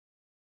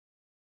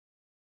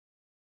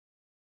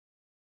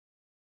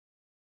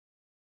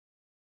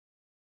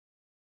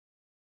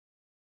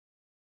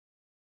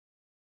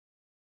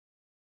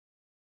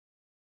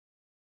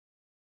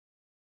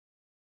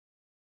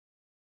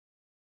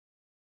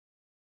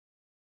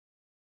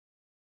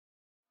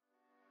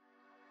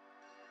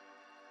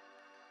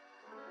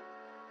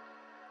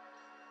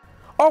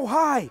Oh,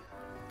 hi.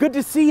 Good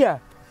to see ya.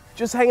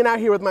 Just hanging out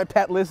here with my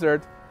pet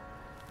lizard,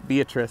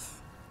 Beatrice.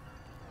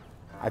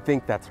 I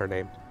think that's her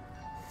name.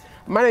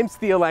 My name's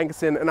Theo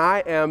Langeson, and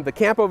I am the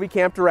Camp OV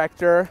Camp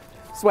Director,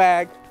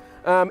 swag,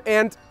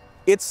 and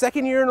it's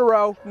second year in a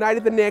row, night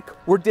at the Nick,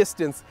 we're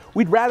distanced.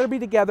 We'd rather be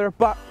together,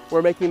 but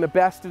we're making the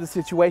best of the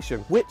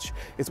situation, which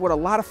is what a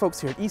lot of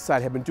folks here at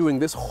Eastside have been doing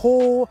this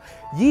whole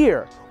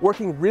year,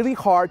 working really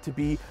hard to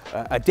be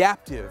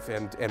adaptive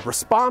and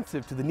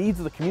responsive to the needs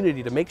of the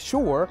community to make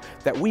sure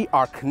that we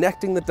are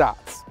connecting the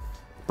dots,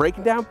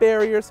 breaking down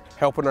barriers,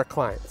 helping our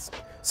clients.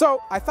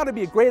 So I thought it'd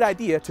be a great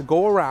idea to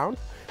go around,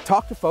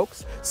 talk to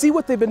folks, see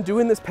what they've been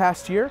doing this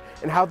past year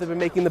and how they've been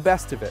making the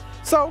best of it.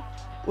 So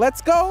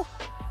let's go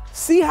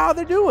see how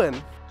they're doing.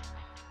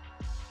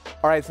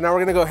 All right, so now we're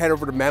gonna go head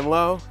over to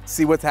Menlo,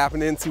 see what's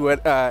happening, see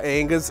what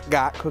Anga's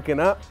got cooking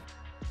up.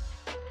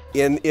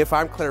 And if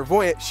I'm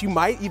clairvoyant, she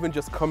might even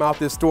just come out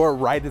this door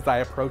right as I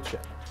approach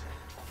it.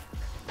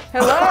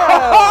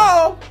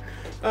 Hello.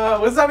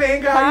 What's up,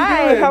 Anga? How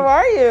Hi, you doing? How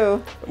are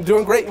you? I'm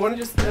doing great. You wanna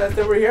just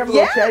stay over here, have a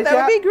little chat?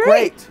 That would be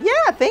great.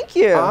 Yeah, thank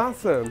you.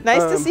 Awesome.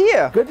 Nice to see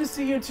you. Good to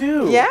see you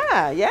too.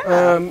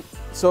 Yeah.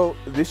 So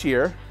this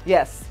year,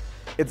 Yes.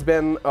 it's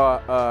been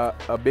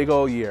a big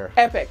old year.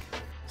 Epic.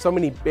 So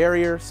many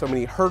barriers, so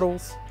many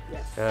hurdles.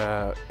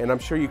 Yes. And I'm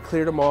sure you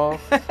cleared them all.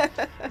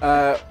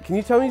 Can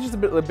you tell me just a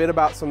bit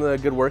about some of the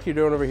good work you're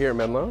doing over here at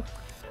Menlo?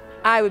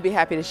 I would be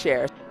happy to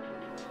share.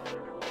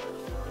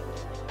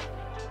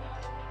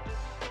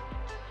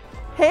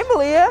 Hey,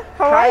 Malia.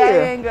 How are you? Hi,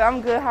 Anga.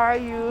 I'm good. How are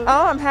you?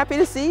 Oh, I'm happy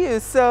to see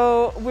you.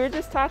 So we're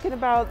just talking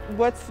about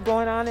what's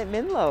going on at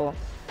Menlo.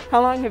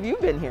 How long have you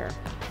been here?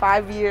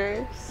 5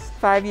 years.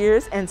 5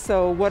 years. And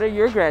so what are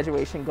your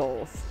graduation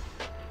goals?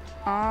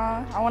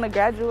 I want to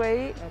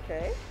graduate,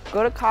 Okay.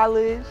 go to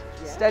college,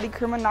 Yeah. study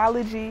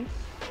criminology,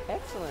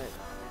 Excellent.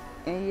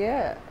 and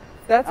yeah,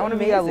 That's I want to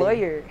amazing. be a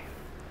lawyer.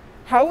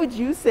 How would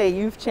you say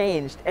you've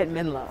changed at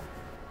Menlo?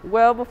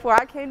 Well, before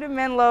I came to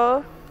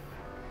Menlo,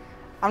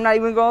 I'm not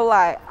even gonna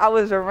lie, I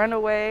was a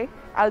runaway.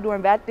 I was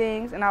doing bad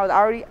things, and I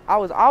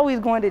was always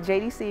going to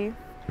JDC.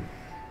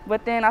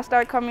 But then I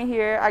started coming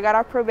here. I got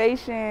off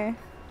probation.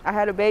 I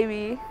had a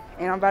baby,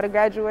 and I'm about to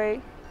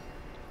graduate,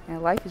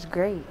 and life is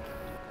great.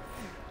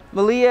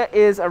 Malia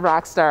is a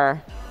rock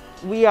star.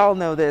 We all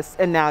know this,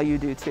 and now you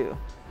do too.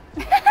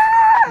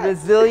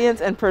 Resilience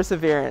and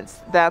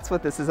perseverance. That's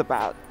what this is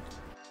about.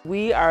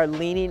 We are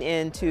leaning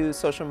into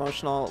social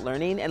emotional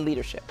learning and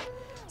leadership.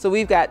 So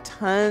we've got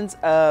tons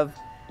of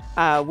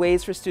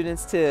ways for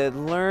students to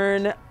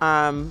learn.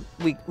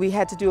 We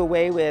had to do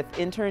away with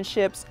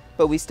internships,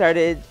 but we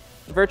started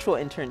virtual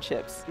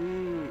internships.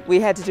 We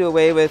had to do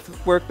away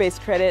with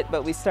work-based credit,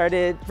 but we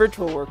started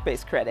virtual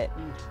work-based credit.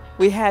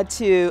 We had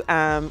to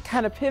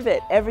kind of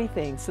pivot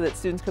everything so that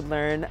students could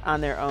learn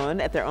on their own,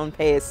 at their own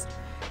pace,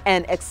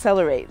 and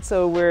accelerate.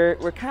 So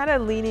we're kind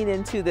of leaning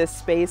into this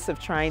space of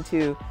trying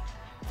to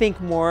think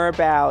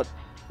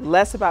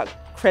less about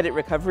credit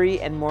recovery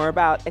and more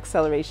about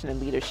acceleration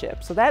and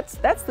leadership. So that's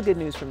the good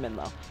news from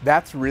Menlo.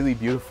 That's really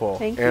beautiful.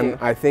 Thank you. And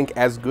I think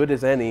as good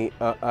as any,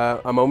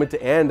 a moment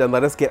to end and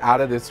let us get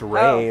out of this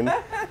rain.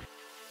 Oh.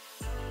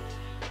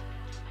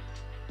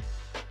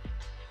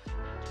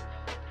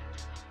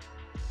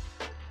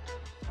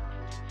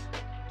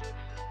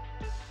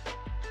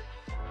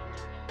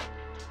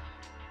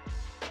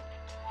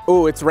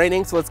 Oh, it's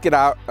raining, so let's get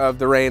out of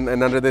the rain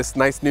and under this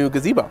nice new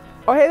gazebo.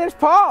 Oh, hey, there's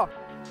Paul.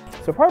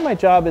 So part of my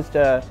job is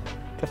to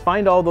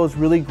find all those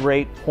really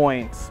great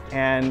points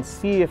and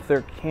see if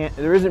there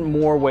isn't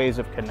more ways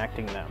of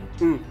connecting them.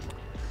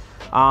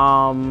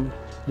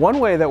 One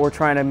way that we're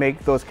trying to make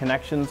those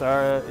connections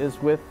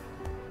is with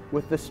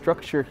this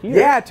structure here.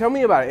 Yeah, tell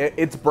me about it.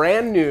 It's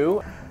brand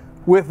new.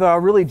 With a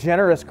really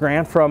generous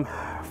grant from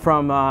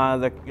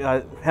the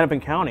Hennepin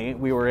County,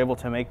 we were able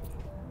to make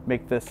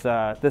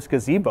this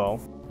gazebo.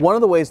 One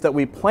of the ways that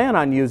we plan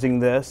on using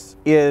this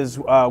is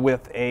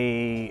with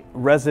a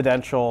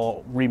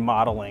residential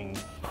remodeling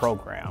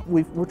program.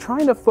 We're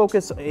trying to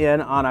focus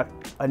in on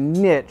a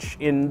niche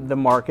in the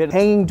market.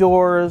 Hanging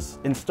doors,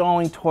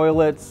 installing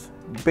toilets,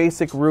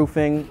 basic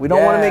roofing. We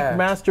don't want to make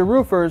master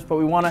roofers, but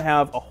we want to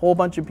have a whole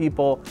bunch of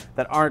people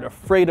that aren't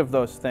afraid of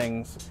those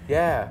things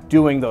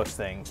doing those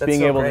things,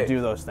 being able to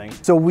do those things.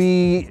 So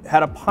we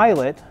had a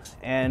pilot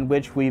in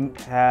which we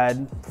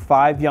had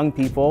 5 young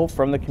people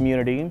from the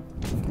community.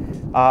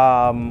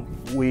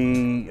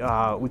 We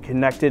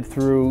connected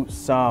through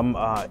some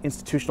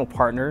institutional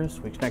partners.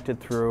 We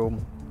connected through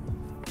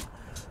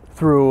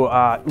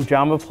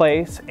Ujama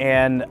Place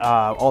and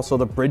also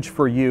the Bridge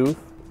for Youth.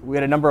 We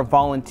had a number of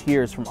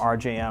volunteers from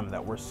RJM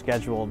that were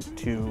scheduled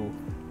to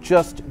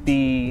just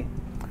be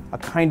a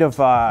kind of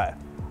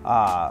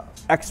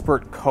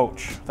expert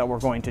coach that were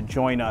going to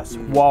join us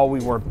while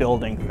we were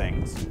building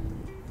things.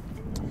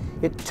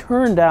 It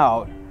turned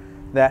out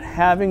that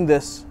having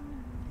this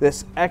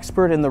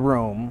expert in the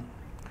room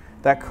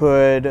that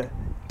could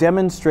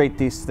demonstrate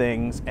these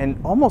things and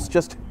almost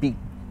just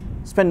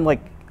spend like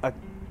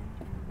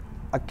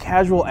a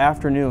casual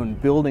afternoon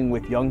building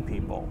with young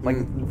people.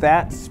 Like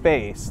that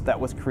space that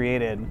was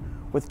created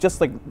with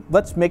just like,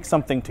 let's make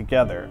something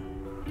together,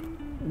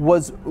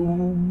 was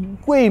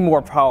way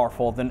more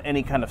powerful than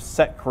any kind of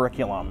set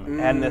curriculum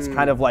and this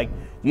kind of like,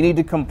 you need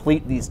to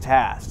complete these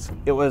tasks.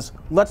 It was,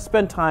 let's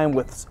spend time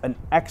with an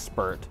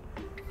expert,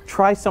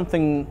 try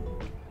something,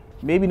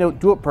 maybe don't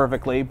do it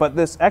perfectly, but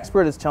this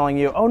expert is telling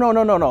you, oh no,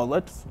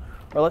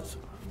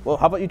 well,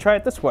 how about you try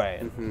it this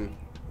way?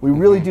 We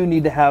really do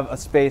need to have a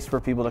space for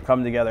people to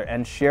come together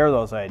and share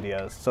those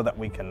ideas so that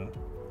we can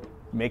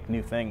make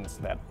new things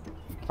that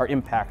are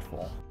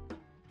impactful.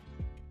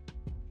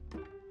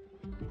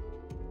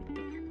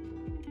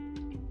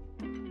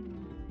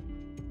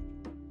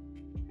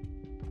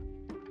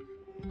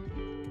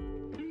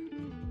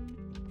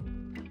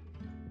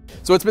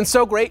 So it's been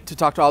so great to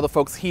talk to all the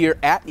folks here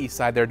at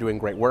Eastside. They're doing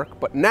great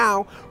work. But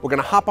now we're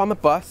going to hop on the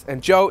bus,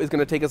 and Joe is going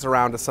to take us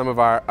around to some of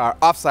our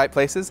off-site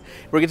places.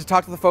 We're going to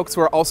talk to the folks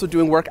who are also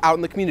doing work out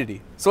in the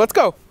community. So let's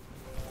go.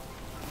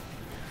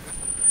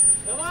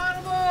 Come on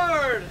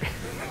aboard!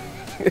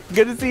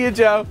 Good to see you,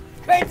 Joe.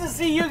 Great to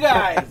see you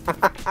guys.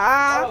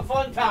 Have a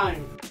fun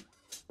time.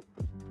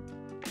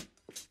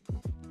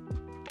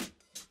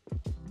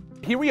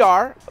 Here we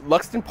are,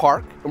 Luxton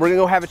Park, and we're going to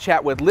go have a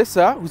chat with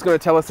Lissa, who's going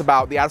to tell us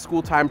about the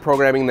out-of-school time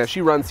programming that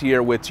she runs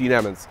here with Gene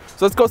Emmons.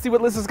 So let's go see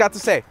what Lissa's got to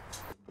say.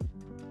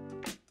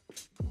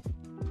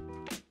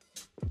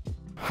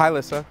 Hi,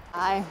 Lissa.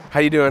 Hi.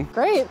 How you doing?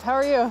 Great. How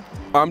are you?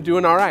 I'm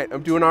doing all right.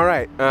 I'm doing all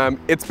right.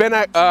 It's been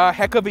a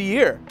heck of a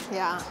year.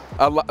 Yeah.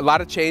 A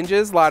lot of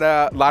changes, a lot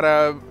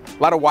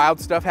of wild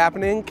stuff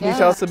happening. Can you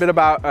tell us a bit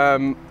about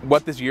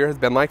what this year has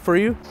been like for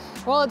you?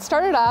 Well, it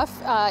started off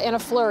in a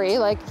flurry,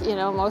 like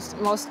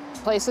most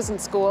places and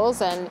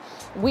schools, and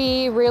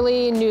we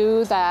really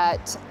knew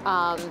that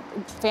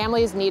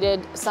families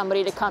needed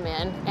somebody to come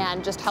in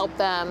and just help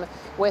them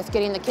with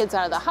getting the kids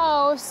out of the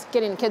house,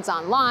 getting kids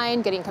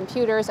online, getting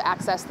computers,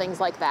 access, things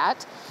like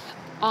that.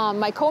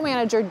 My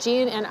co-manager,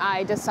 Jean, and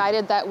I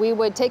decided that we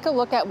would take a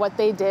look at what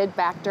they did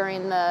back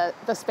during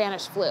the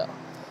Spanish flu.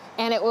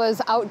 And it was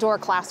outdoor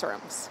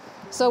classrooms.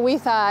 So we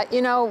thought,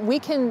 we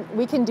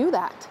can do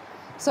that.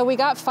 So we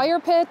got fire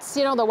pits,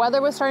 the weather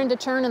was starting to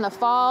turn in the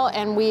fall,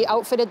 and we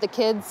outfitted the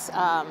kids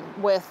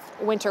with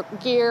winter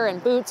gear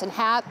and boots and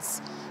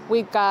hats.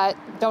 We got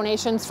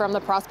donations from the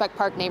Prospect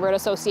Park Neighborhood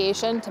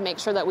Association to make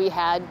sure that we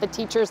had the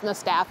teachers and the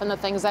staff and the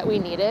things that we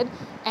needed,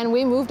 and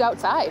we moved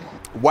outside.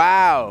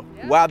 Wow.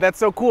 Yeah. Wow, that's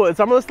so cool.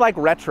 It's almost like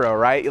retro,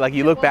 right? Like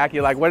you look back,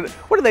 you're like, what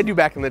did they do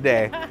back in the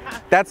day?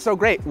 That's so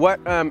great. What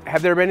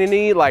have there been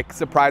any like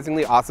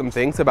surprisingly awesome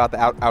things about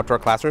the outdoor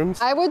classrooms?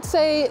 I would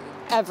say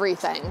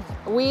everything.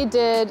 We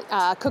did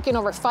cooking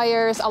over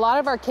fires. A lot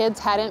of our kids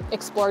hadn't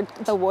explored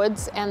the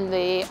woods and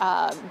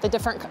the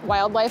different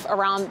wildlife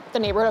around the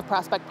neighborhood of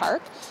Prospect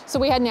Park. So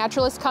we had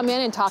naturalists come in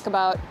and talk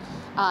about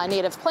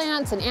native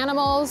plants and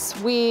animals.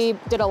 We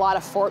did a lot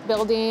of fort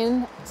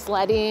building,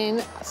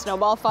 sledding,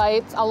 snowball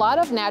fights, a lot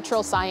of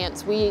natural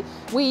science. We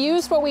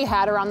used what we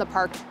had around the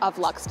Park of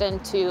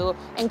Luxton to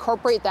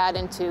incorporate that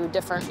into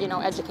different,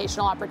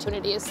 educational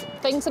opportunities,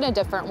 things in a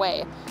different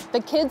way.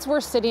 The kids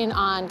were sitting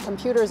on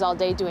computers all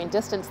day doing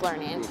distance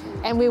learning,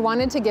 and we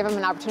wanted to give them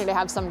an opportunity to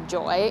have some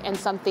joy and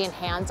something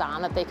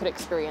hands-on that they could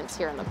experience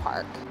here in the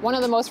park. One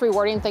of the most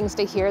rewarding things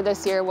to hear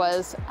this year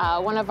was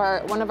one of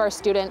our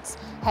students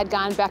had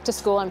gone back to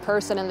school in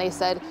person, and they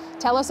said,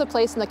 tell us a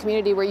place in the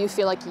community where you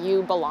feel like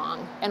you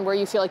belong and where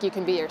you feel like you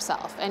can be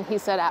yourself. And he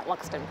said at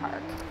Luxton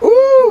Park.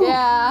 Ooh!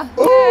 Yeah.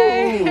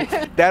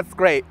 Ooh! That's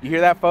great. You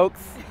hear that, folks?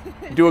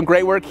 Doing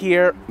great work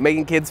here,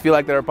 making kids feel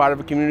like they're a part of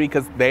a community,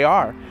 because they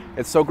are.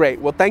 It's so great.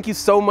 Well, thank you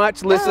so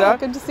much, Lissa. Yeah,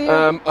 good to see you.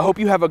 I hope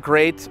you have a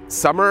great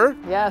summer.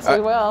 Yes, we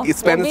will. You're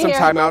spending some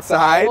time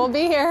outside. We'll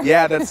be here.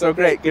 Yeah, that's so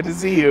great. Good to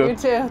see you. You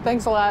too.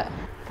 Thanks a lot.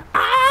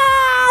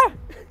 Ah!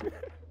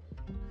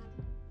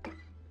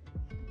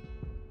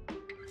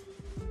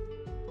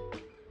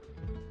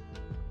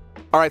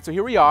 All right, so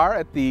here we are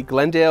at the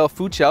Glendale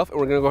Food Shelf, and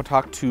we're gonna go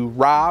talk to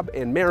Rob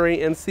and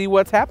Mary and see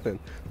what's happening.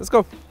 Let's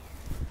go.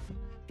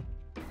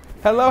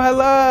 Hello,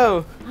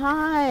 hello.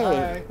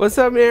 Hi. What's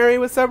up, Mary?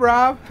 What's up,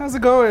 Rob? How's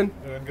it going?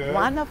 Doing good.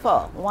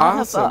 Wonderful,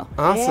 wonderful. Awesome,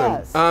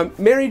 awesome. Yes.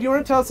 Mary, do you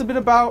want to tell us a bit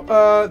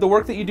about the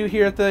work that you do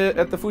here at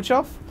the Food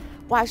Shelf?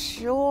 Why,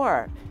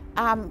 sure.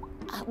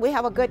 We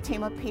have a good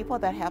team of people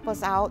that help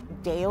us out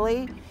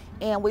daily,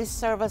 and we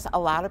service a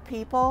lot of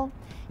people.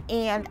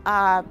 And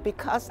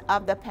because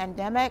of the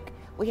pandemic,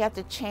 we had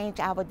to change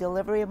our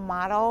delivery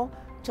model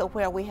to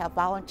where we have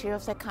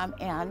volunteers that come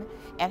in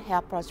and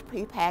help us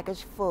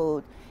prepackage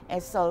food,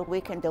 and so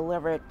we can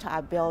deliver it to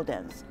our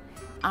buildings.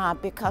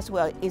 Because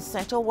we're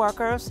essential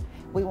workers,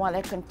 we want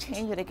to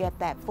continue to get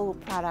that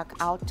food product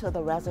out to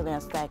the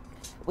residents that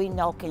we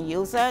know can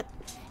use it.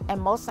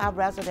 And most of our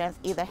residents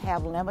either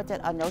have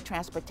limited or no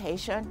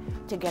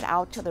transportation to get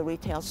out to the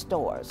retail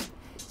stores.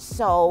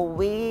 So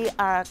we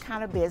are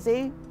kind of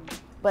busy,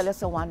 but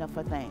it's a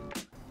wonderful thing.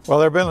 Well,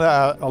 there have been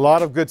a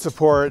lot of good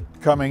support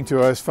coming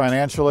to us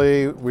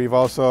financially. We've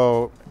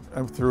also,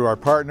 through our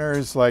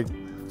partners like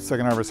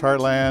Second Harvest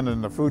Heartland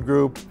and the Food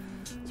Group,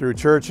 through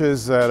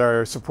churches that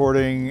are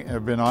supporting,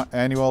 have been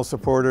annual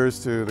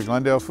supporters to the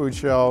Glendale Food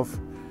Shelf,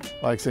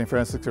 like St.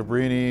 Francis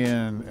Cabrini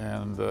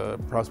and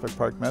Prospect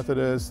Park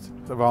Methodist,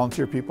 the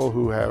volunteer people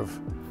who have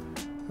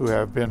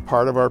been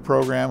part of our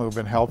program, who've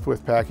been helped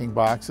with packing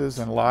boxes,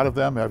 and a lot of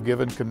them have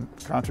given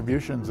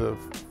contributions of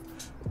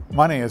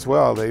money as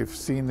well. They've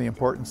seen the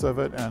importance of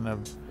it and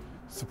have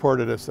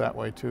supported us that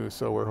way too.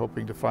 So we're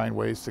hoping to find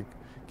ways to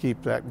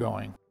keep that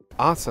going.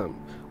 Awesome.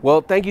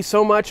 Well, thank you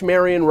so much,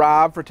 Mary and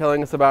Rob, for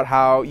telling us about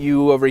how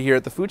you over here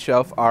at the Food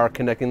Shelf are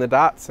connecting the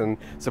dots and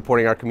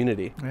supporting our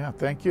community. Yeah,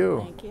 thank you.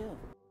 Thank you.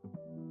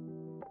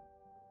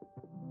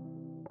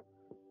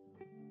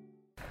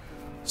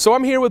 So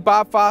I'm here with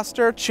Bob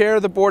Foster, chair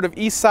of the board of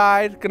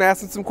Eastside. Gonna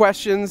ask him some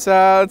questions.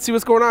 Let's see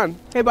what's going on.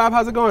 Hey Bob,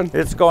 how's it going?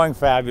 It's going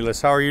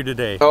fabulous. How are you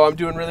today? Oh, I'm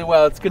doing really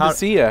well. It's good to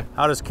see you.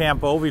 How does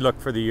Camp Ovi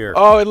look for the year?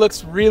 Oh, it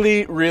looks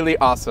really, really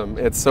awesome.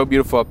 It's so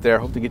beautiful up there.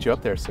 Hope to get you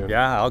up there soon.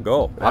 Yeah, I'll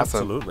go. Awesome.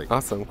 Absolutely.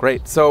 Awesome,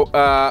 great. So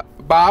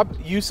Bob,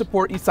 you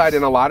support Eastside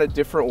in a lot of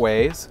different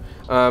ways.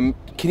 Can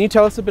you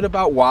tell us a bit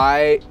about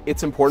why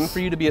it's important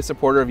for you to be a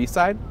supporter of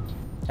Eastside?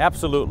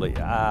 Absolutely.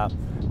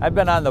 I've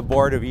been on the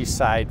board of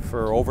Eastside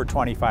for over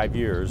 25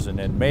 years, and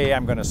in May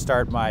I'm going to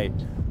start my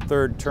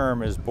third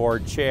term as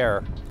board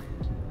chair.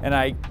 And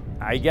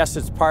I guess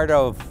it's part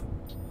of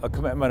a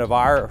commitment of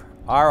our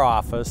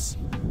office.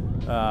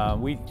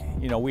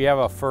 We have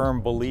a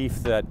firm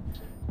belief that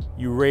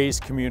you raise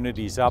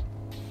communities up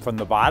from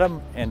the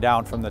bottom and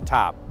down from the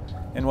top.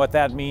 And what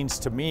that means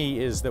to me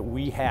is that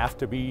we have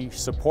to be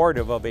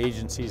supportive of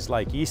agencies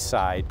like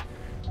Eastside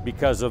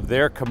because of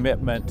their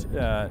commitment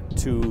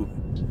to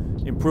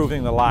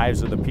improving the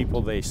lives of the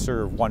people they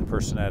serve, one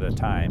person at a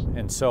time.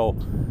 And so,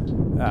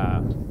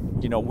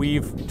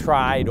 we've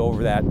tried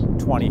over that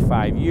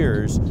 25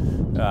 years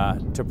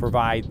to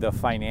provide the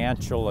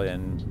financial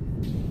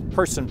and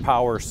person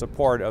power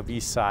support of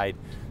Eastside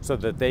so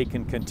that they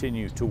can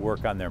continue to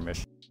work on their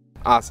mission.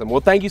 Awesome.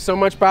 Well, thank you so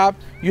much, Bob.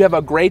 You have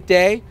a great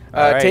day.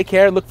 Right. Take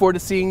care. Look forward to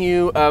seeing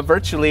you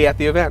virtually at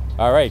the event.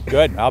 All right,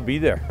 good. I'll be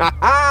there.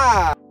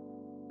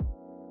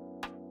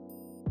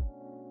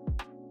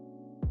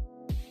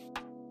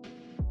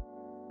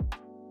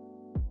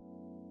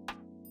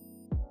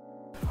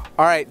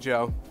 All right,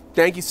 Joe.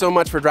 Thank you so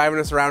much for driving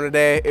us around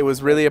today. It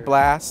was really a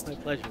blast.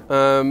 My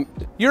pleasure.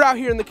 You're out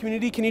here in the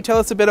community. Can you tell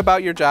us a bit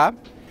about your job?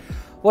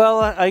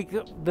 Well,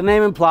 the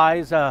name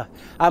implies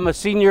I'm a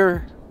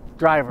senior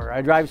driver.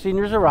 I drive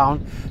seniors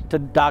around to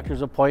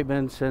doctor's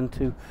appointments and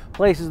to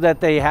places that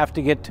they have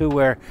to get to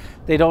where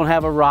they don't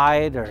have a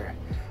ride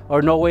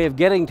or no way of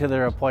getting to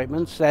their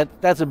appointments.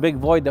 That's a big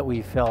void that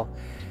we fill.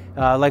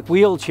 Like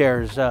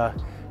wheelchairs.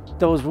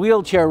 Those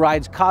wheelchair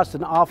rides cost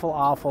an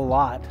awful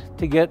lot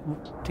to get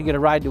a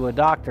ride to a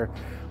doctor.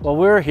 Well,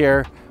 we're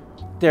here,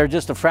 they're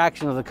just a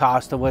fraction of the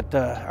cost of what,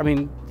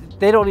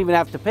 they don't even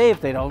have to pay if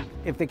they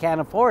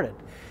can't afford it,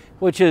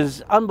 which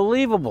is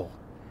unbelievable.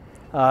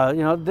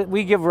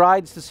 We give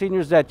rides to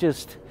seniors that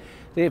just,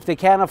 if they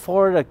can't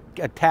afford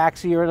a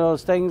taxi or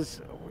those things,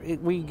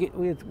 we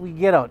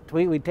get out,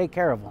 we take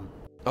care of them.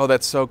 Oh,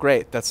 that's so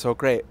great. That's so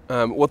great.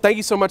 Well, thank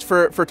you so much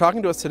for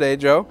talking to us today,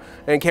 Joe,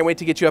 and can't wait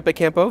to get you up at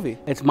Camp Ovi.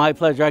 It's my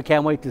pleasure. I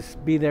can't wait to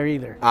be there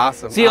either.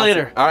 Awesome. See you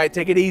later. All right,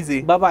 take it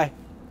easy. Bye-bye.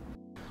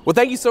 Well,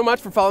 thank you so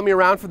much for following me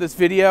around for this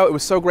video. It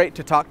was so great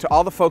to talk to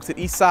all the folks at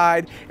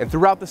Eastside and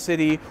throughout the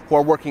city who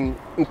are working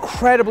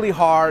incredibly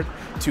hard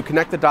to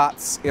connect the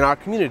dots in our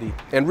community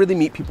and really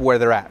meet people where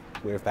they're at.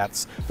 If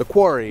that's the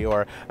quarry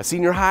or a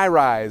senior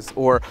high-rise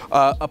or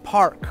a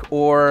park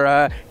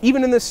or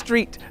even in the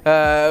street.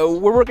 We're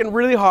working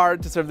really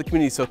hard to serve the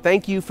community, so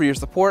thank you for your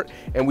support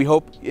and we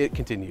hope it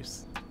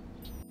continues.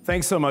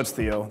 Thanks so much,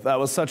 Theo. That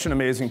was such an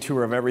amazing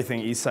tour of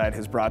everything Eastside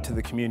has brought to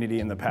the community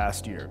in the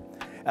past year.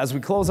 As we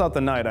close out the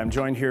night, I'm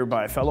joined here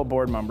by fellow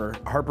board member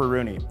Harper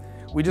Rooney.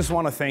 We just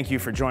want to thank you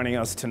for joining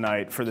us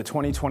tonight for the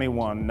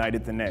 2021 Night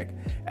at the Nick.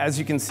 As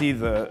you can see,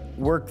 the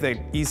work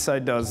that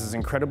Eastside does is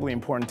incredibly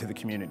important to the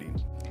community.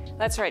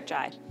 That's right,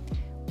 Jai.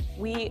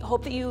 We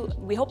hope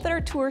that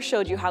our tour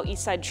showed you how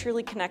Eastside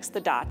truly connects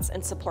the dots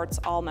and supports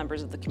all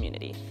members of the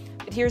community.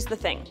 But here's the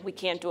thing, we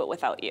can't do it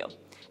without you.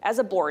 As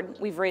a board,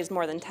 we've raised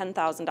more than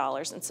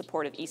 $10,000 in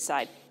support of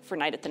Eastside for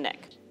Night at the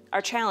Nick.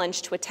 Our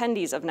challenge to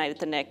attendees of Night at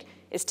the Nick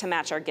is to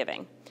match our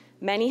giving.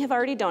 Many have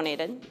already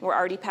donated, we're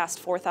already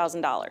past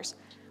 $4,000.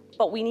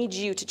 But we need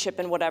you to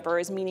chip in whatever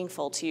is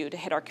meaningful to you to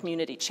hit our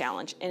community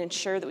challenge and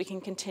ensure that we can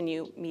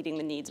continue meeting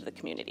the needs of the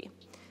community.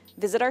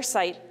 Visit our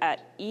site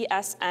at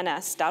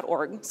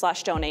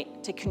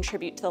esns.org/donate to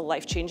contribute to the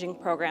life-changing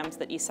programs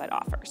that Eastside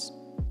offers.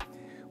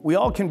 We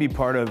all can be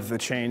part of the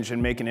change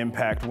and make an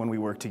impact when we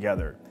work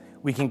together.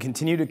 We can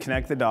continue to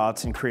connect the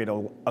dots and create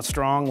a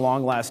strong,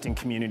 long-lasting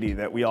community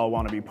that we all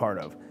want to be part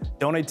of.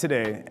 Donate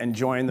today and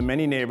join the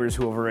many neighbors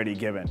who have already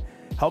given.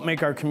 Help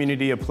make our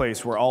community a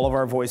place where all of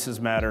our voices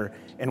matter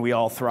and we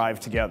all thrive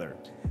together.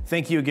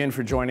 Thank you again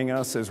for joining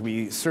us, as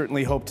we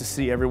certainly hope to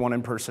see everyone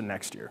in person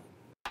next year.